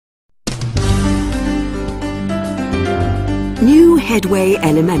New Headway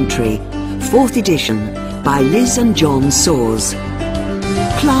Elementary, 4th edition, by Liz and John Saws.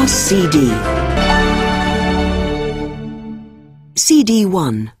 Class CD. CD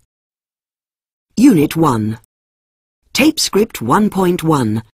 1. Unit 1. Tape script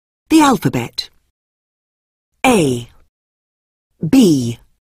 1.1. The alphabet. A, B,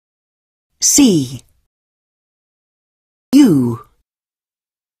 C, U,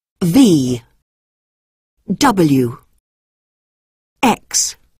 V, W,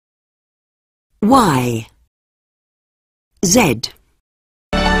 X, Y, Z.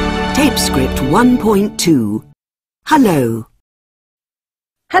 Tape script 1.2. Hello.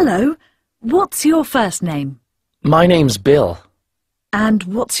 Hello. What's your first name? My name's Bill. And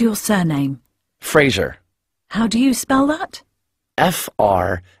what's your surname? Fraser. How do you spell that?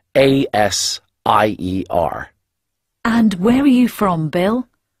 Frasier. And where are you from, Bill?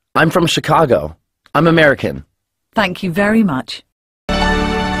 I'm from Chicago. I'm American. Thank you very much.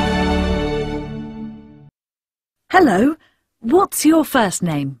 Hello. What's your first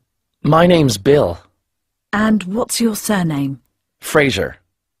name? My name's Bill. And what's your surname? Fraser.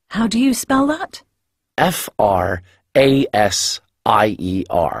 How do you spell that? Frasier.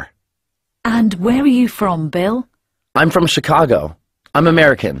 And where are you from, Bill? I'm from Chicago. I'm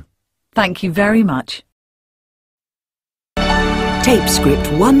American. Thank you very much. Tape script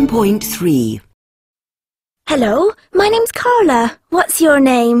 1.3. Hello, my name's Carla. What's your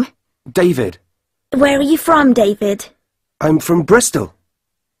name? David. Where are you from, David? I'm from Bristol.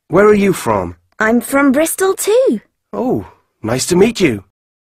 Where are you from? I'm from Bristol too. Oh, nice to meet you.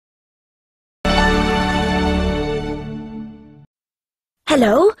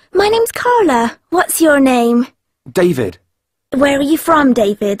 Hello, my name's Carla. What's your name? David. Where are you from,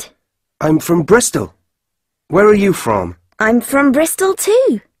 David? I'm from Bristol. Where are you from? I'm from Bristol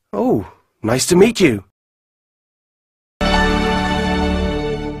too. Oh, nice to meet you.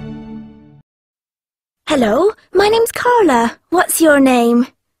 Hello, my name's Carla. What's your name?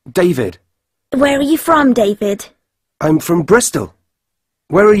 David. Where are you from, David? I'm from Bristol.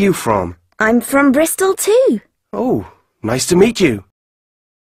 Where are you from? I'm from Bristol too. Oh, nice to meet you.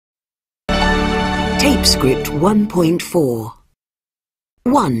 Tape script 1.4.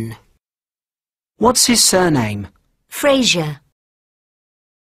 1. What's his surname? Fraser.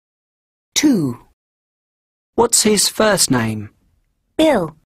 2. What's his first name?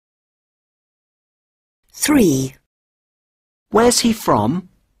 Bill. 3. Where's he from?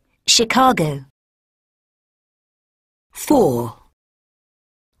 Chicago. 4.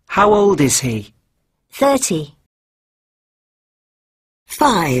 How old is he? 30.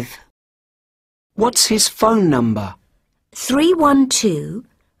 5. What's his phone number?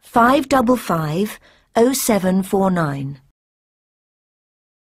 312-555-0749.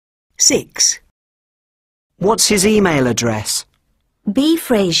 6. What's his email address?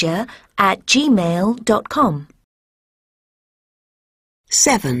 bfraser@gmail.com.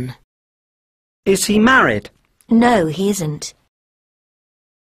 7. Is he married? No, he isn't.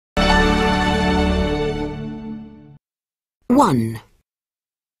 1.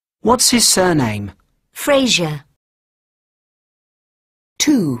 What's his surname? Fraser.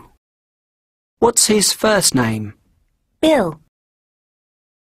 2. What's his first name? Bill.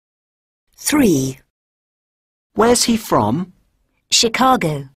 3. Where's he from?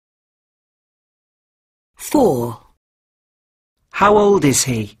 Chicago. 4. How old is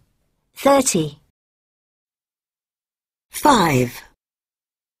he? 30. 5.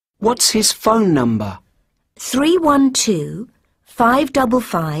 What's his phone number?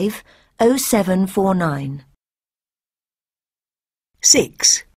 312-555-0749.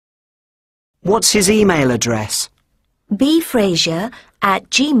 6. What's his email address?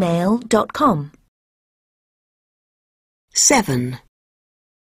 bfraser@gmail.com. 7.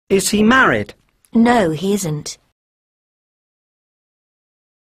 Is he married? No, he isn't.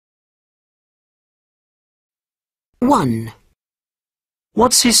 1.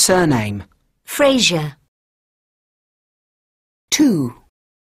 What's his surname? Fraser. 2.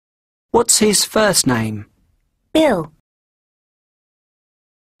 What's his first name? Bill.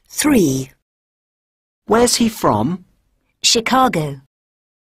 3. Where's he from? Chicago.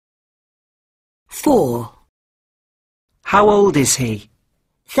 4. How old is he?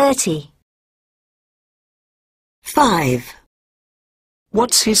 30. 5.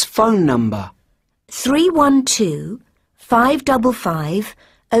 What's his phone number?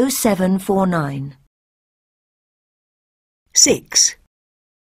 312-555-0749. 6.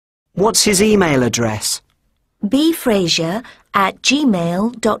 What's his email address?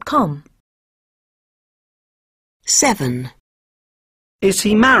 bfraser@gmail.com. 7. Is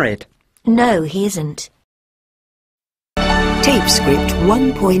he married? No, he isn't. Tape script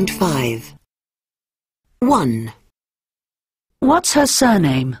 1.5. 1, What's her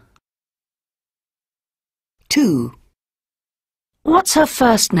surname? 2, What's her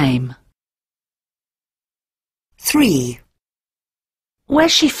first name? 3,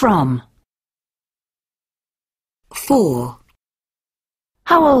 Where's she from? 4,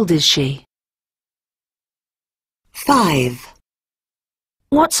 How old is she? 5,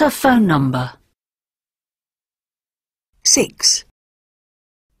 What's her phone number? 6,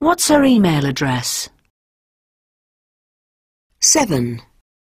 What's her email address? 7,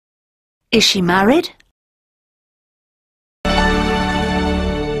 Is she married?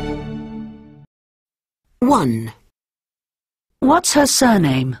 1, What's her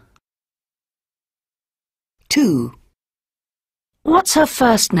surname? 2, What's her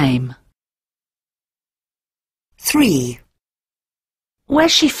first name? 3,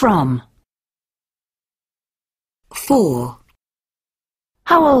 Where's she from? 4,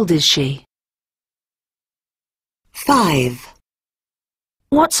 How old is she? 5,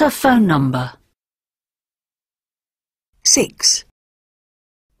 What's her phone number? 6,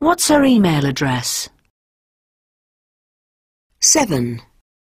 What's her email address? 7,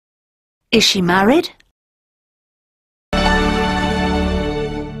 Is she married?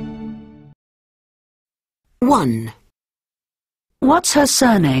 One, What's her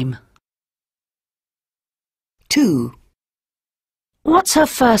surname? 2, What's her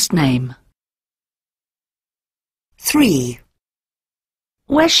first name? 3,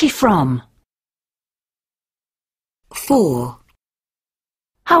 Where's she from? 4,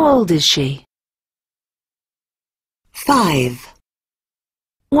 How old is she? 5,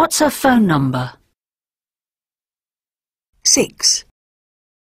 What's her phone number? 6,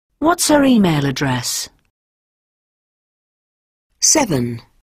 What's her email address? 7.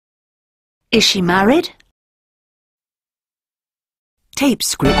 Is she married? Tape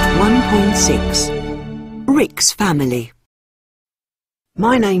script 1.6. Rick's family.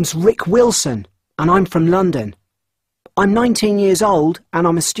 My name's Rick Wilson, and I'm from London. I'm 19 years old, and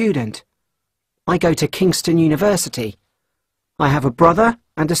I'm a student. I go to Kingston University. I have a brother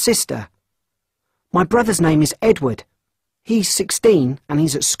and a sister. My brother's name is Edward. He's 16, and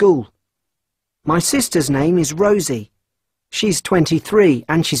he's at school. My sister's name is Rosie. She's 23,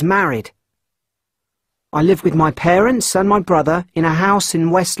 and she's married. I live with my parents and my brother in a house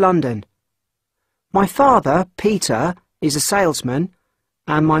in West London. My father, Peter, is a salesman,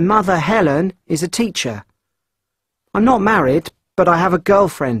 and my mother, Helen, is a teacher. I'm not married, but I have a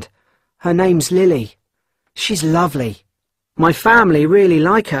girlfriend. Her name's Lily. She's lovely. My family really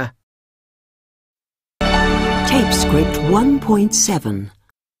like her. Tape script 1.7.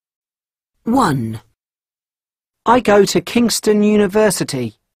 1, I go to Kingston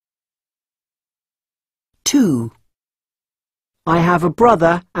University. 2, I have a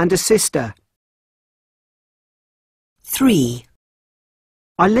brother and a sister. 3,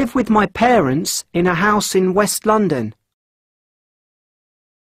 I live with my parents in a house in West London.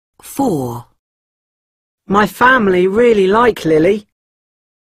 4, My family really like Lily.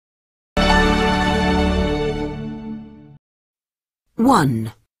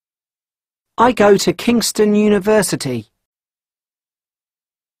 1, I go to Kingston University.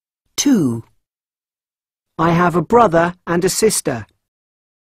 2, I have a brother and a sister.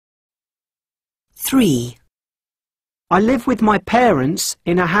 3, I live with my parents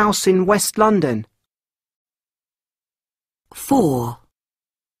in a house in West London. 4,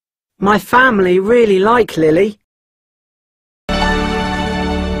 My family really like Lily.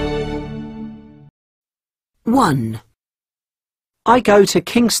 1, I go to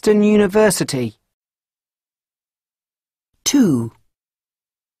Kingston University. 2,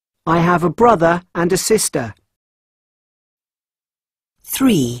 I have a brother and a sister.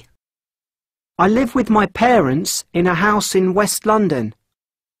 3, I live with my parents in a house in West London.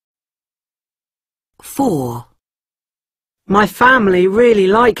 4, My family really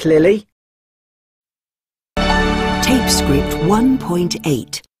like Lily. Tape script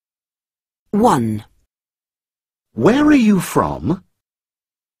 1.8. 1, Where are you from?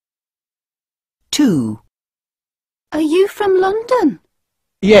 2, Are you from London?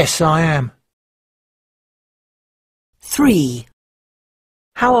 Yes, I am. 3,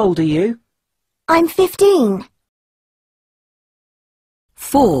 How old are you? I'm 15.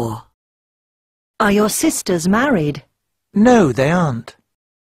 4, Are your sisters married? No, they aren't.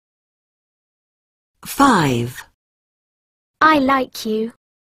 5, I like you.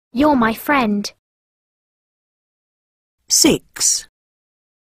 You're my friend. 6,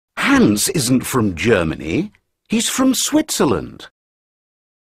 Hans isn't from Germany. He's from Switzerland.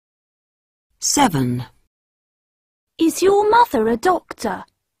 7, Is your mother a doctor?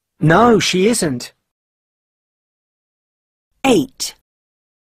 No, she isn't. 8.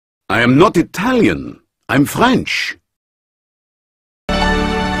 I am not Italian. I'm French.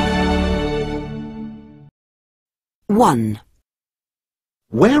 1.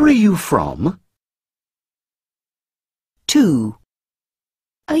 Where are you from? 2.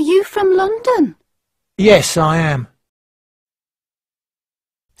 Are you from London? Yes, I am.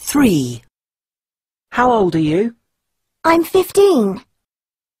 3. How old are you? I'm 15.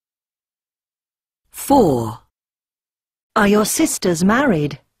 4. Are your sisters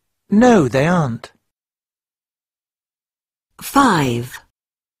married? No, they aren't. 5.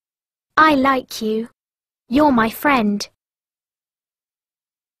 I like you. You're my friend.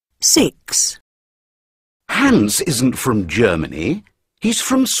 6. Hans isn't from Germany. He's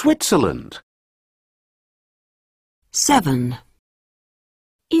from Switzerland. 7.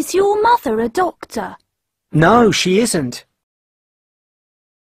 Is your mother a doctor? No, she isn't.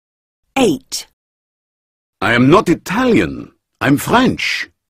 8. I am not Italian. I'm French.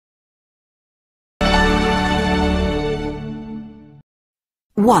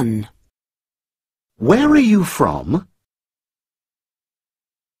 1. Where are you from?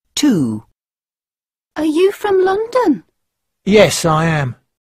 2. Are you from London? Yes, I am.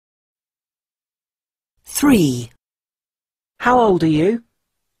 3. How old are you?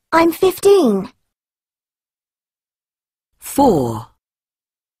 I'm 15. 4.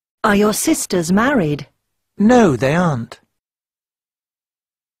 Are your sisters married? No, they aren't.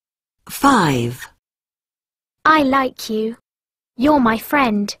 5. I like you. You're my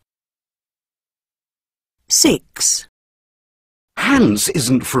friend. 6. Hans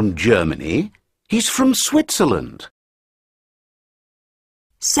isn't from Germany. He's from Switzerland.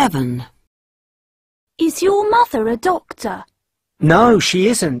 7. Is your mother a doctor? No, she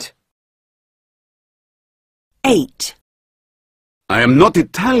isn't. 8. I am not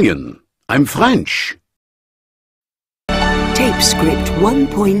Italian. I'm French. Tape script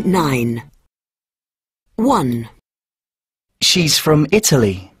 1.9. 1. She's from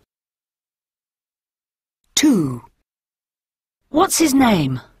Italy. 2. What's his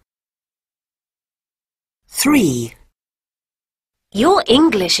name? 3. Your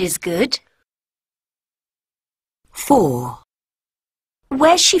English is good. 4.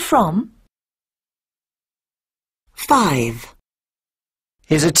 Where's she from? 5.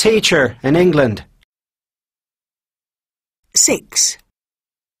 He's a teacher in England. 6.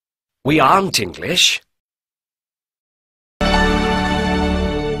 We aren't English.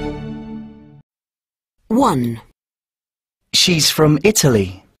 1. She's from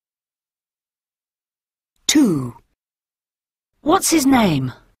Italy. 2. What's his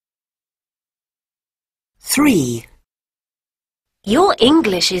name? 3. Your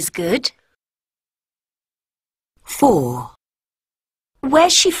English is good. 4.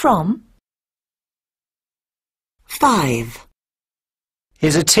 Where's she from? 5.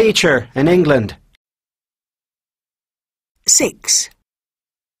 He's a teacher in England. 6.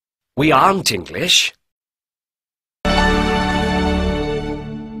 We aren't English.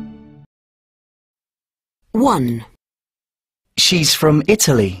 1. She's from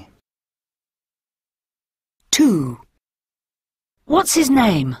Italy. 2. What's his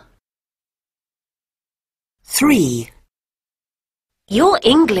name? 3. Your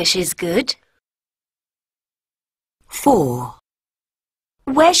English is good. 4.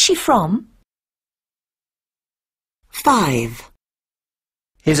 Where's she from? 5.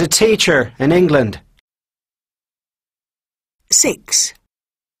 He's a teacher in England. 6.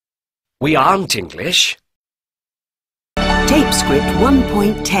 We aren't English. Tape script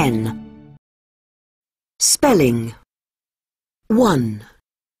 1.10. Spelling. 1.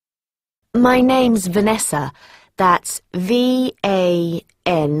 My name's Vanessa. That's V-A-N-E-S-S-A.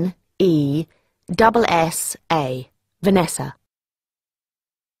 Vanessa.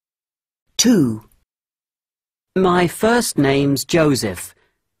 2. My first name's Joseph.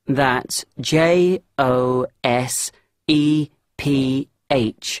 That's J-O-S-E-P-H.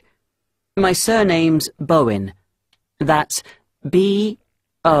 My surname's Bowen. That's B-O-W-E-N.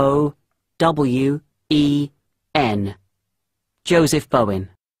 Joseph Bowen.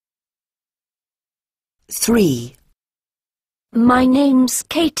 3. My name's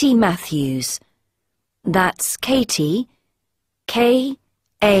Katie Matthews. That's Katie, K-A-T-I-E,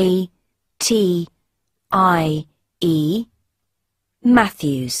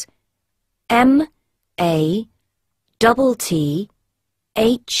 Matthews,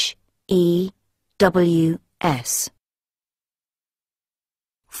 M-A-T-T-H-E-W-S.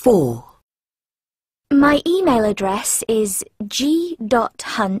 4. My email address is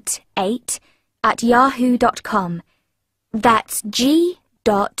g.hunt8@yahoo.com. That's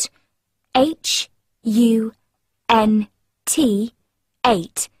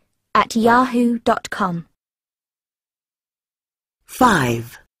g.hunt8@yahoo.com.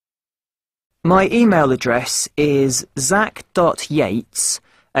 5. My email address is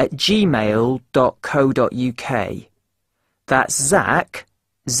zac.yates@gmail.co.uk. That's Zac,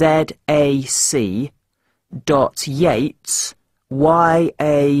 Z-A-C, .yates,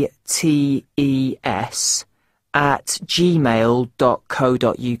 Y-A-T-E-S, @gmail.co.uk.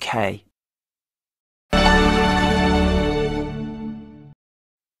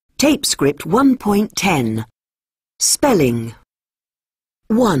 Tape script 1.10. Spelling.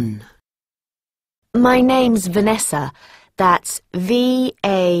 1. My name's Vanessa. That's V-A-N-E-S-S-A.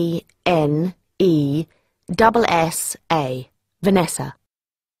 Vanessa.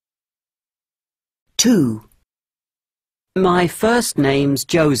 2. My first name's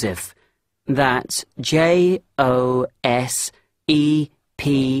Joseph. That's J-O-S-E-P-H.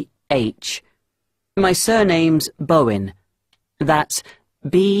 My surname's Bowen. That's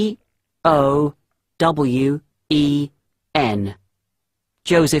B-O-W-E-N.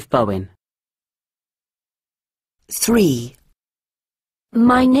 Joseph Bowen. 3.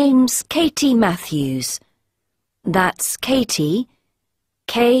 My name's Katie Matthews. That's Katie,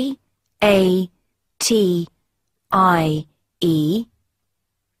 K-A-T-I-E,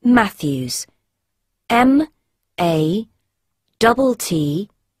 Matthews,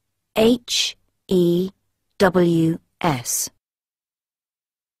 M-A-T-T-H-E-W-S.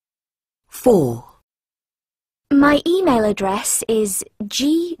 4. My email address is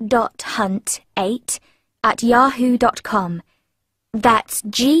g.hunt8@yahoo.com. That's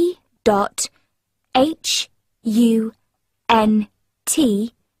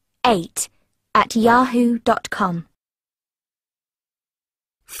g.hunt8@yahoo.com.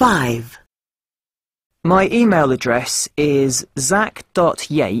 5. My email address is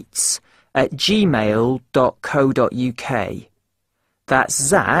zac.yates@gmail.co.uk. That's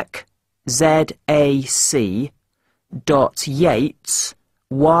Zac, Z-A-C, .yates,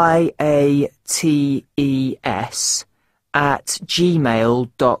 Y-A-T-E-S, @gmail.co.uk.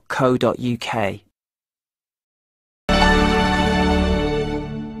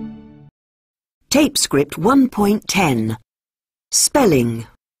 Tape script 1.10. Spelling.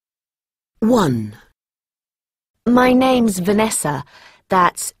 1. My name's Vanessa.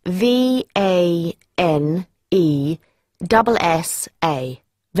 That's V-A-N-E-S-S-A.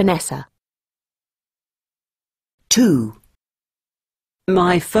 Vanessa. 2.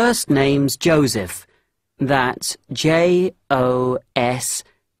 My first name's Joseph. That's J-O-S-E-P-H.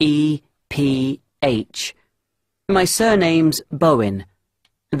 My surname's Bowen.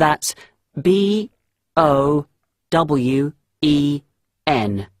 That's B-O-W-E-N.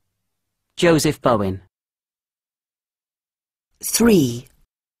 Joseph Bowen. 3.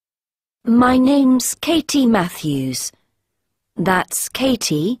 My name's Katie Matthews. That's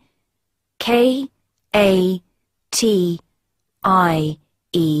Katie, K-A-T-I-E,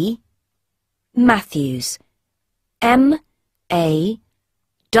 Matthews, M-A-T-T-H-E-W-S.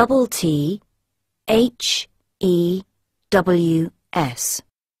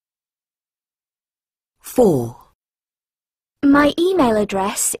 4. My email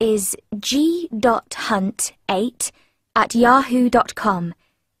address is g.hunt8@yahoo.com.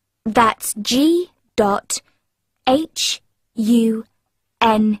 That's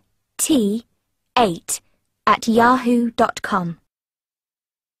g.hunt8@yahoo.com.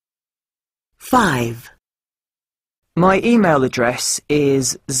 5. My email address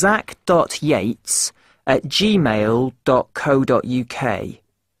is zac.yates@gmail.co.uk.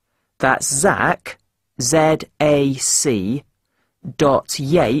 That's Zac, Z-A-C,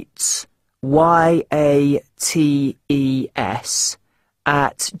 .yates, Y-A-T-E-S,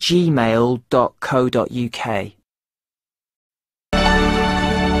 @gmail.co.uk.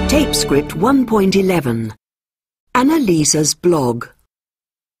 Tape script 1.11. Annalisa's blog.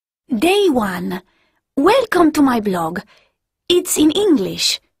 Day 1. Welcome to my blog. It's in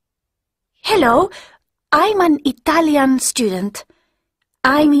English. Hello, I'm an Italian student.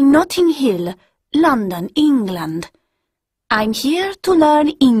 I'm in Notting Hill, London, England. I'm here to learn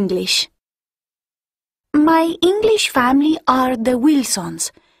English. My English family are the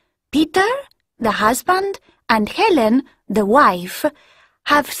Wilsons. Peter, the husband, and Helen, the wife,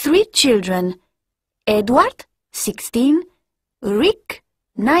 have 3 children. Edward, 16, Rick,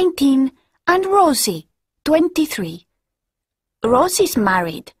 19, and Rosie, 23. Rosie's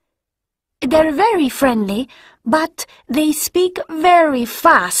married. They're very friendly, but they speak very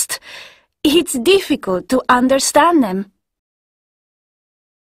fast. It's difficult to understand them.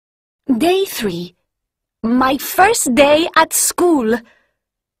 Day 3. My first day at school.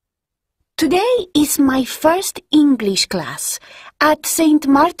 Today is my first English class at St.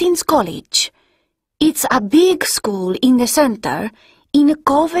 Martin's College. It's a big school in the center, in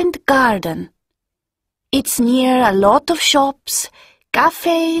Covent Garden. It's near a lot of shops,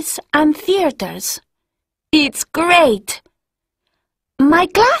 cafes and theaters. It's great. My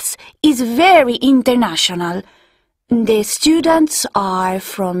class is very international. The students are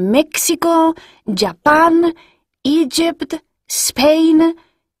from Mexico, Japan, Egypt, Spain,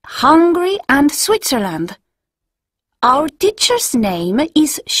 Hungary and Switzerland. Our teacher's name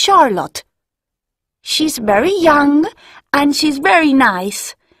is Charlotte. She's very young and she's very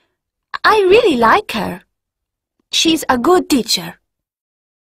nice. I really like her. She's a good teacher.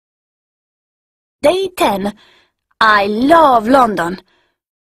 Day 10. I love London.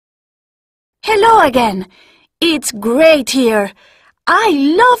 Hello again. It's great here. I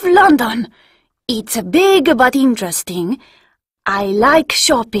love London. It's big but interesting. I like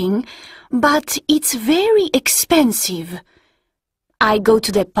shopping, but it's very expensive. I go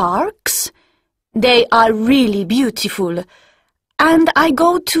to the parks. They are really beautiful. And I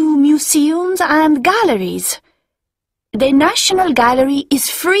go to museums and galleries. The National Gallery is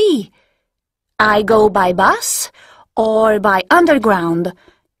free. I go by bus or by underground.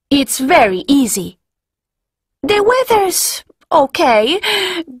 It's very easy. The weather's okay,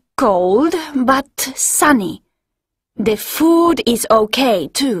 cold but sunny. The food is okay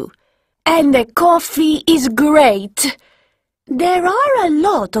too, and the coffee is great. There are a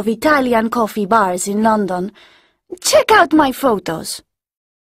lot of Italian coffee bars in London. Check out my photos.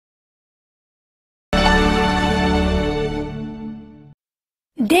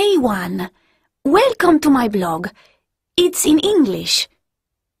 Day 1. Welcome to my blog. It's in English.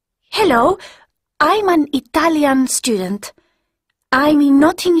 Hello, I'm an Italian student. I'm in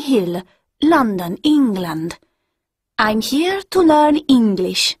Notting Hill, London, England. I'm here to learn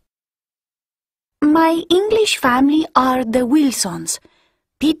English. My English family are the Wilsons.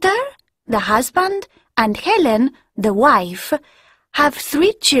 Peter, the husband, and Helen, the wife, have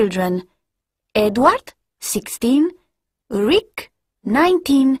 3 children. Edward, 16, Rick,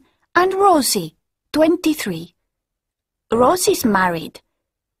 19, and Rosie, 23. Rosie's married.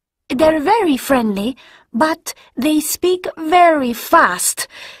 They're very friendly, but they speak very fast.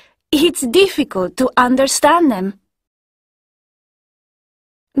 It's difficult to understand them.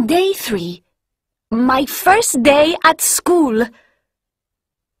 Day 3. My first day at school.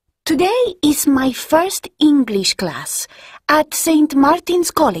 Today is my first English class at St. Martin's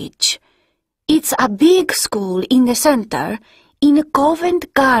College. It's a big school in the center, in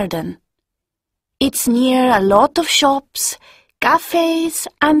Covent Garden. It's near a lot of shops, cafes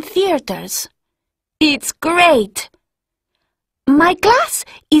and theaters. It's great. My class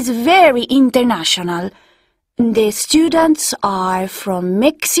is very international. The students are from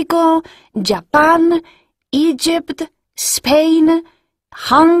Mexico, Japan, Egypt, Spain,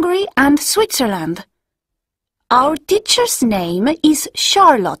 Hungary and Switzerland. Our teacher's name is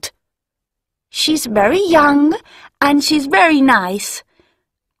Charlotte. She's very young and she's very nice.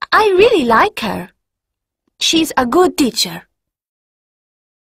 I really like her. She's a good teacher.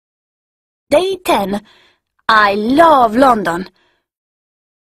 Day 10. I love London.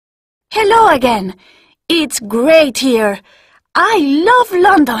 Hello again. It's great here. I love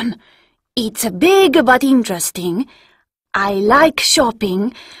London. It's big but interesting. I like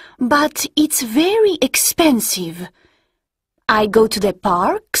shopping, but it's very expensive. I go to the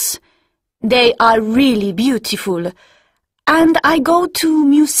parks. They are really beautiful. And I go to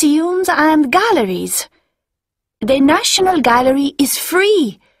museums and galleries. The National Gallery is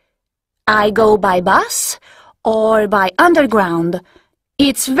free. I go by bus or by underground.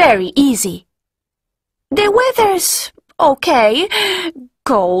 It's very easy. The weather's okay,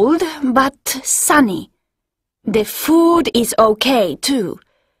 cold but sunny. The food is okay too,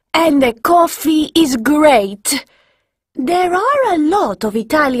 and the coffee is great. There are a lot of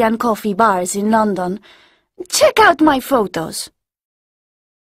Italian coffee bars in London. Check out my photos.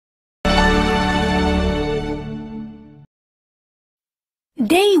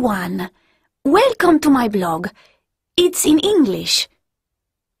 Day 1. Welcome to my blog. It's in English.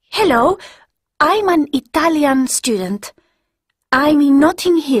 Hello, I'm an Italian student. I'm in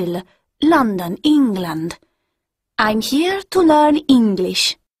Notting Hill, London, England. I'm here to learn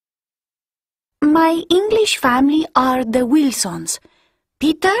English. My English family are the Wilsons.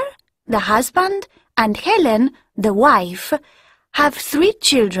 Peter, the husband, and Helen, the wife, have 3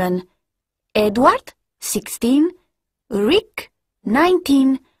 children. Edward, 16, Rick,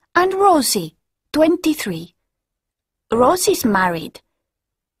 19, and Rosie, 23. Rosie's married.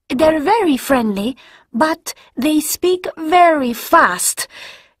 They're very friendly, but they speak very fast.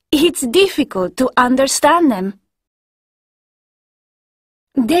 It's difficult to understand them.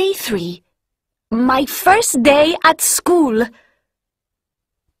 Day 3. My first day at school.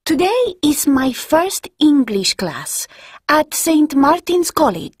 Today is my first English class at St. Martin's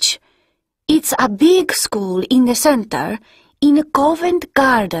College. It's a big school in the center, in Covent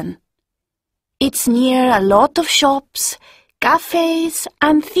Garden. It's near a lot of shops, cafes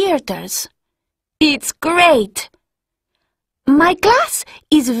and theaters. It's great. My class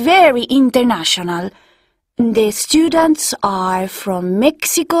is very international. The students are from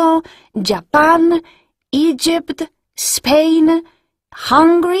Mexico, Japan, Egypt, Spain,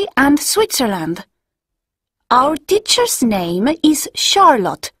 Hungary and Switzerland. Our teacher's name is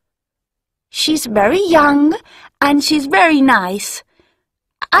Charlotte. She's very young and she's very nice.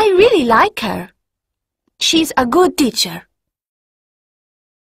 I really like her. She's a good teacher.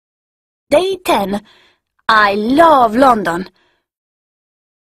 Day 10. I love London.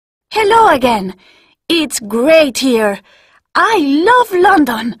 Hello again. It's great here. I love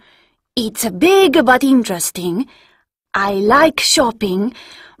London. It's big but interesting. I like shopping,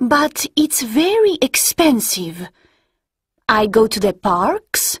 but it's very expensive. I go to the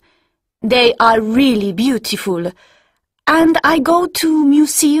parks. They are really beautiful. And I go to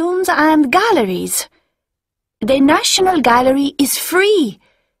museums and galleries. The National Gallery is free.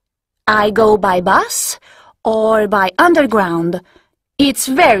 I go by bus or by underground. It's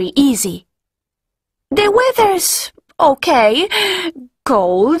very easy. The weather's okay,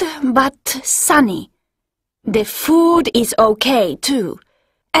 cold but sunny. The food is okay too,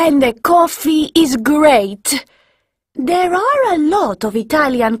 and the coffee is great. There are a lot of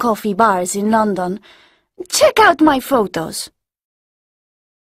Italian coffee bars in London. Check out my photos.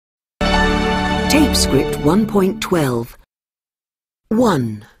 Tape script 1.12.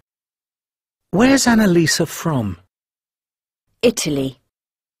 1. Where's Annalisa from? Italy.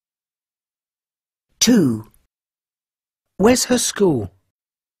 2. Where's her school?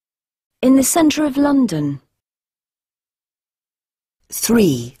 In the centre of London.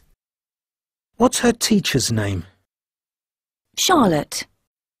 3. What's her teacher's name? Charlotte.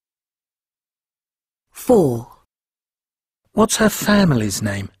 4. What's her family's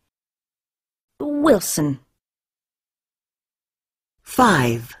name? Wilson.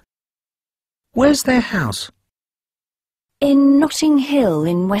 5. Where's their house? In Notting Hill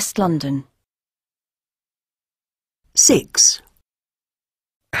in West London. 6.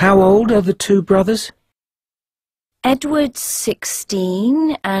 How old are the two brothers? Edward's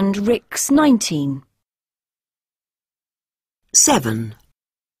 16 and Rick's 19. 7.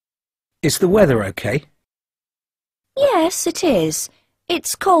 Is the weather okay? Yes, it is.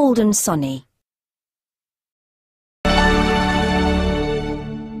 It's cold and sunny.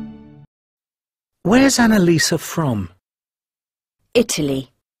 Where's Annalisa from? Italy.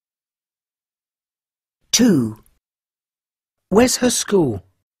 2. Where's her school?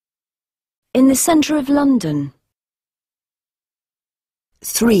 In the centre of London.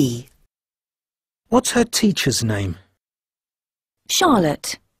 3. What's her teacher's name?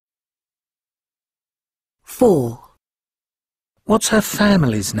 Charlotte. 4. What's her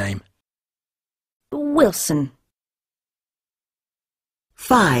family's name? Wilson.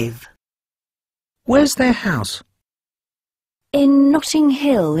 5. Where's their house? In Notting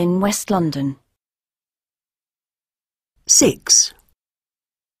Hill in West London. 6.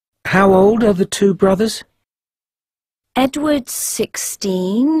 How old are the two brothers? Edward's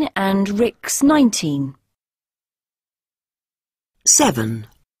 16 and Rick's 19. 7.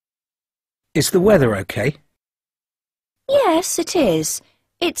 Is the weather okay? Yes, it is.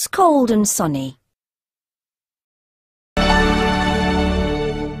 It's cold and sunny.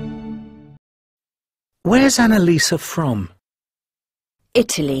 Where's Annalisa from?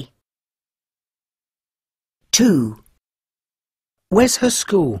 Italy. 2. Where's her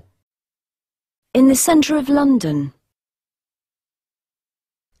school? In the centre of London.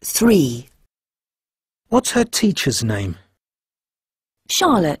 3. What's her teacher's name?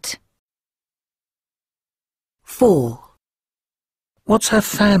 Charlotte. 4. What's her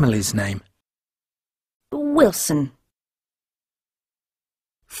family's name? Wilson.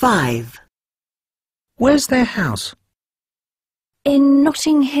 5. Where's their house? In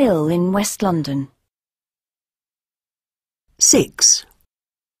Notting Hill in West London. 6.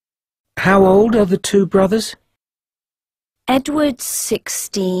 How old are the two brothers? Edward's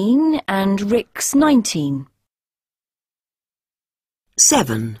 16 and Rick's 19.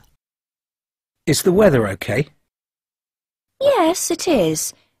 7. Is the weather okay? Yes, it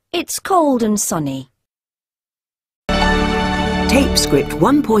is. It's cold and sunny. Tape script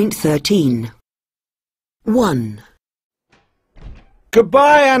 1.13. 1.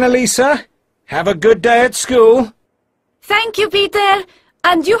 Goodbye, Annalisa. Have a good day at school. Thank you, Peter.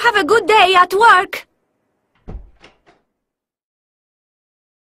 And you have a good day at work.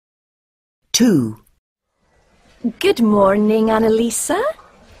 2. Good morning, Annalisa.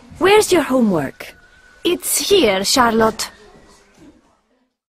 Where's your homework? It's here, Charlotte.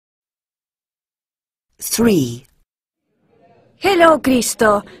 3. Hello,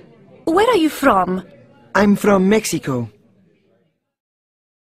 Cristo. Where are you from? I'm from Mexico.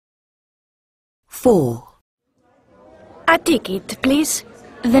 4. A ticket, please.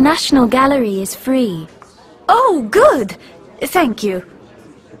 The National Gallery is free. Oh, good. Thank you.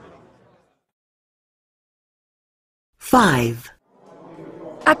 5.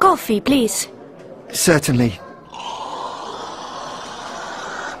 A coffee, please. Certainly.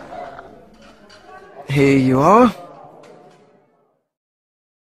 Here you are.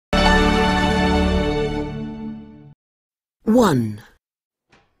 1.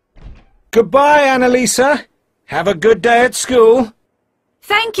 Goodbye, Annalisa. Have a good day at school.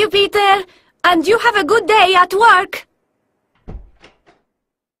 Thank you, Peter. And you have a good day at work.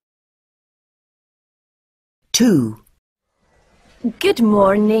 2. Good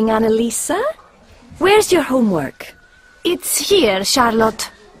morning, Annalisa. Where's your homework? It's here,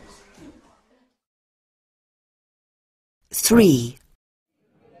 Charlotte. 3.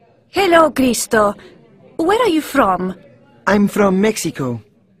 Hello, Cristo. Where are you from? I'm from Mexico.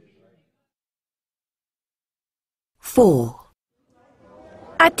 4.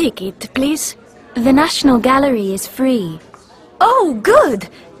 A ticket, please. The National Gallery is free. Oh, good.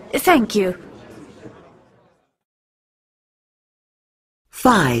 Thank you.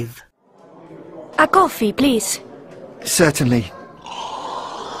 5. A coffee, please. Certainly.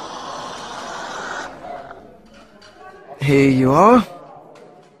 Here you are.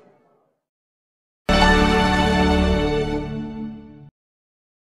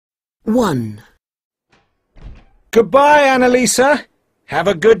 1. Goodbye, Annalisa. Have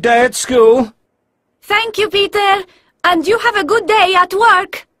a good day at school. Thank you, Peter. And you have a good day at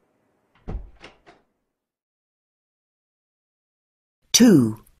work.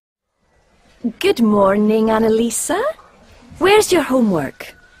 2. Good morning, Annalisa. Where's your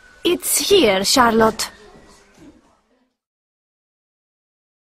homework? It's here, Charlotte.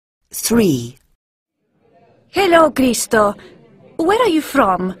 3. Hello, Cristo. Where are you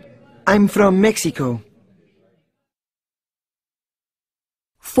from? I'm from Mexico.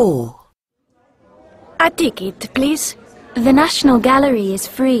 4. A ticket, please. The National Gallery is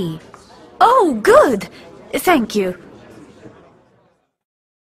free. Oh, good. Thank you.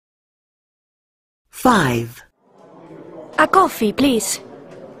 5. A coffee, please.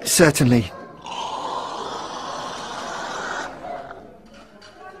 Certainly.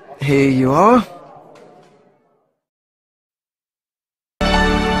 Here you are.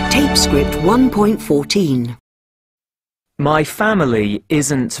 Tape script 1.14. My family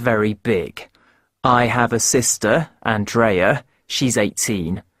isn't very big. I have a sister, Andrea, she's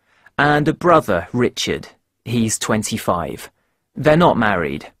 18, and a brother, Richard, he's 25. They're not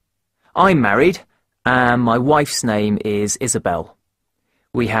married. I'm married, and my wife's name is Isabel.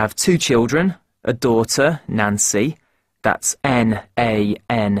 We have 2 children, a daughter, Nancy, that's Nancy,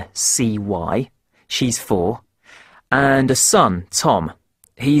 she's 4, and a son, Tom,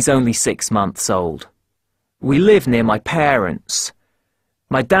 he's only 6 months old. We live near my parents.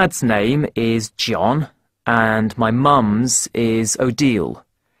 My dad's name is John, and my mum's is Odile.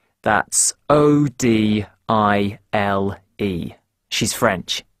 That's Odile. She's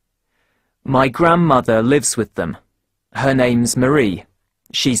French. My grandmother lives with them. Her name's Marie.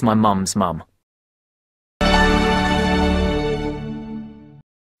 She's my mum's mum.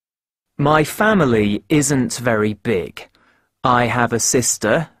 My family isn't very big. I have a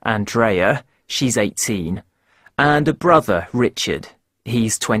sister, Andrea, she's 18, and a brother, Richard,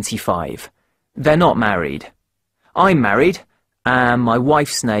 he's 25. They're not married. I'm married, and my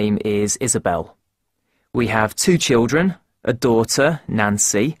wife's name is Isabel. We have 2 children, a daughter,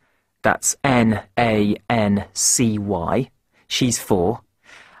 Nancy, that's Nancy, she's 4,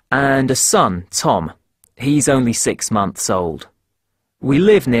 and a son, Tom, he's only 6 months old. We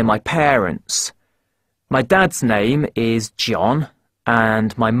live near my parents. My dad's name is John,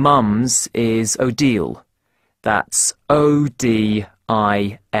 and my mum's is Odile. That's Odile.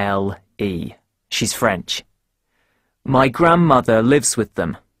 She's French. My grandmother lives with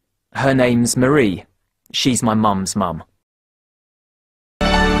them. Her name's Marie. She's my mum's mum.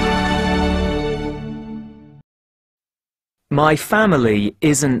 My family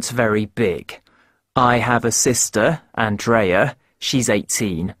isn't very big. I have a sister, Andrea, she's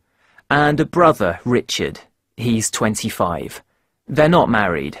 18, and a brother, Richard, he's 25. They're not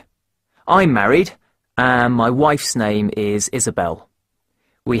married. I'm married, and my wife's name is Isabel.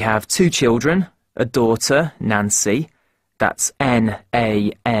 We have 2 children, a daughter, Nancy, that's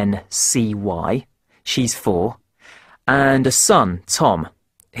Nancy, she's 4, and a son, Tom,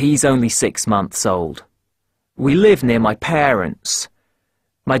 he's only 6 months old. We live near my parents.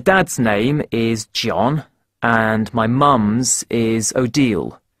 My dad's name is John, and my mum's is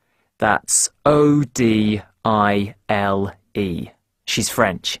Odile. That's Odile. She's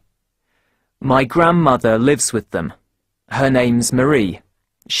French. My grandmother lives with them. Her name's Marie.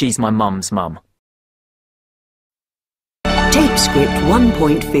 She's my mum's mum. Tape script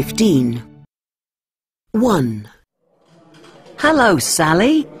 1.15. 1. Hello,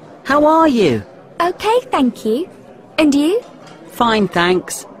 Sally. How are you? OK, thank you. And you? Fine,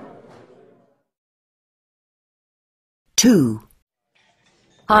 thanks. 2.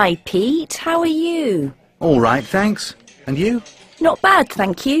 Hi, Pete. How are you? All right, thanks. And you? Not bad,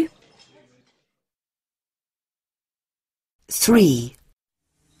 thank you. 3.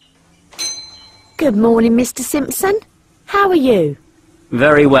 Good morning, Mr. Simpson. How are you?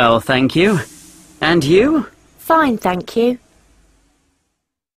 Very well, thank you. And you? Fine, thank you.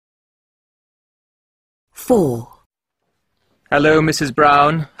 4. Hello, Mrs.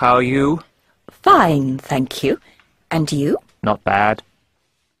 Brown. How are you? Fine, thank you. And you? Not bad.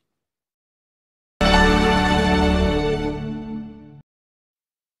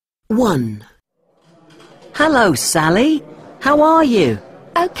 1. Hello, Sally. How are you?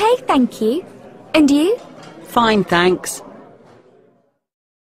 OK, thank you. And you? Fine, thanks.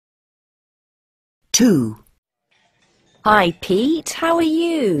 2. Hi, Pete. How are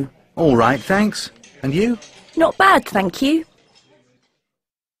you? All right, thanks. And you? Not bad, thank you.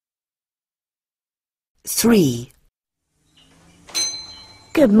 3.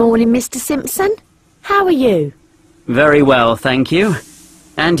 Good morning, Mr. Simpson. How are you? Very well, thank you.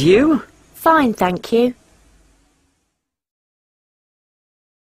 And you? Fine, thank you.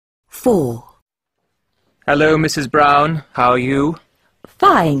 4. Hello, Mrs. Brown. How are you?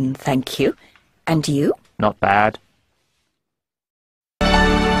 Fine, thank you. And you? Not bad.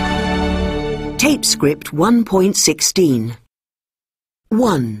 Tape script 1.16.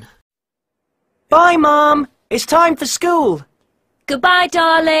 1. Bye, Mum. It's time for school. Goodbye,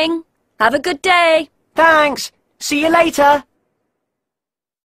 darling. Have a good day. Thanks. See you later.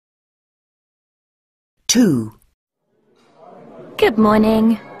 2. Good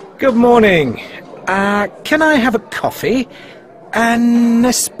morning. Good morning. Can I have a coffee? An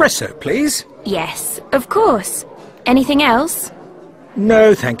espresso, please? Yes, of course. Anything else?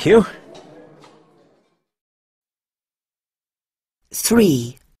 No, thank you.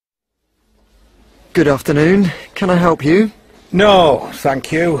 3. Good afternoon. Can I help you? No,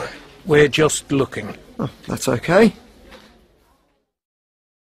 thank you. We're just looking. Oh, that's okay.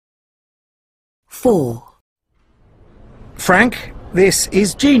 4. Frank, this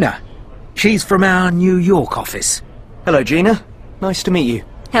is Gina. She's from our New York office. Hello, Gina. Nice to meet you.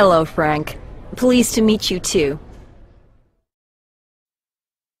 Hello, Frank. Pleased to meet you too.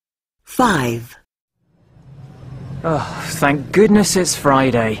 5. Oh, thank goodness it's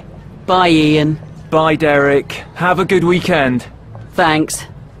Friday. Bye, Ian. Bye, Derek. Have a good weekend. Thanks.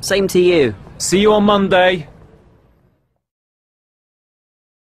 Same to you. See you on Monday.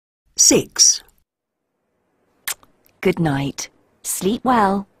 6. Good night. Sleep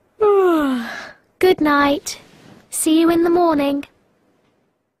well. Good night. See you in the morning.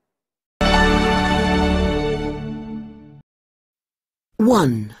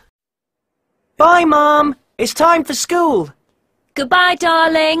 1. Bye, Mum. It's time for school. Goodbye,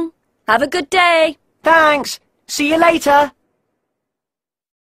 darling. Have a good day. Thanks. See you later.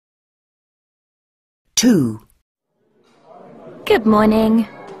 2. Good morning.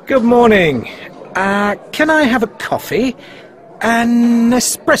 Good morning. Can I have a coffee? An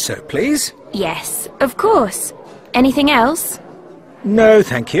espresso, please? Yes, of course. Anything else? No,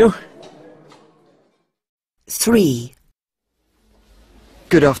 thank you. 3.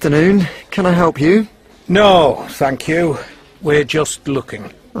 Good afternoon. Can I help you? No, thank you. We're just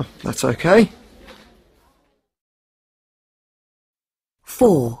looking. Oh, that's okay.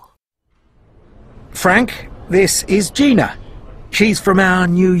 4. Frank, this is Gina. She's from our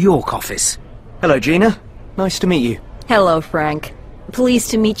New York office. Hello, Gina. Nice to meet you. Hello, Frank.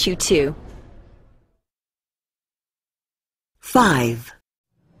 Pleased to meet you too. 5.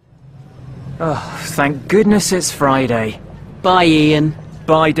 Oh, thank goodness it's Friday. Bye, Ian.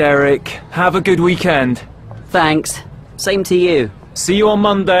 Bye, Derek. Have a good weekend. Thanks. Same to you. See you on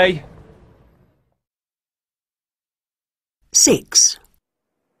Monday. 6.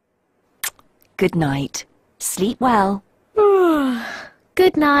 Good night. Sleep well.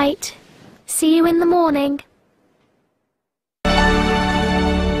 Good night. See you in the morning.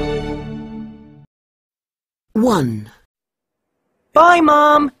 1. Bye,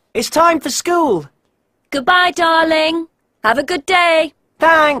 Mum. It's time for school. Goodbye, darling. Have a good day.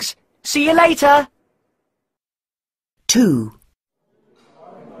 Thanks. See you later. 2.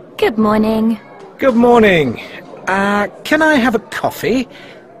 Good morning. Good morning. Can I have a coffee?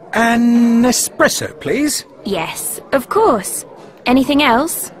 An espresso, please? Yes, of course. Anything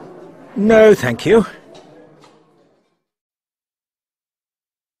else? No, thank you.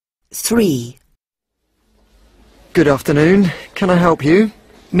 3. Good afternoon. Can I help you?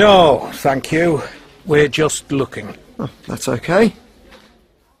 No, thank you. We're just looking. Oh, that's okay.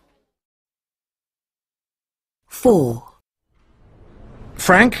 4.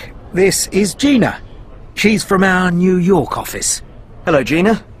 Frank, this is Gina. She's from our New York office. Hello,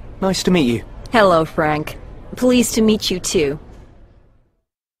 Gina. Nice to meet you. Hello, Frank. Pleased to meet you too.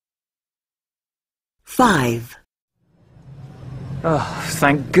 5. Oh,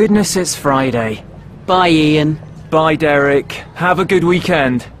 thank goodness it's Friday. Bye, Ian. Bye, Derek. Have a good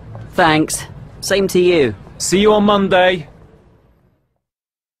weekend. Thanks. Same to you. See you on Monday.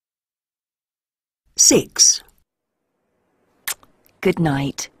 6. Good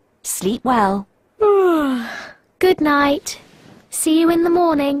night. Sleep well. Good night. See you in the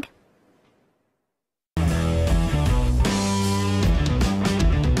morning.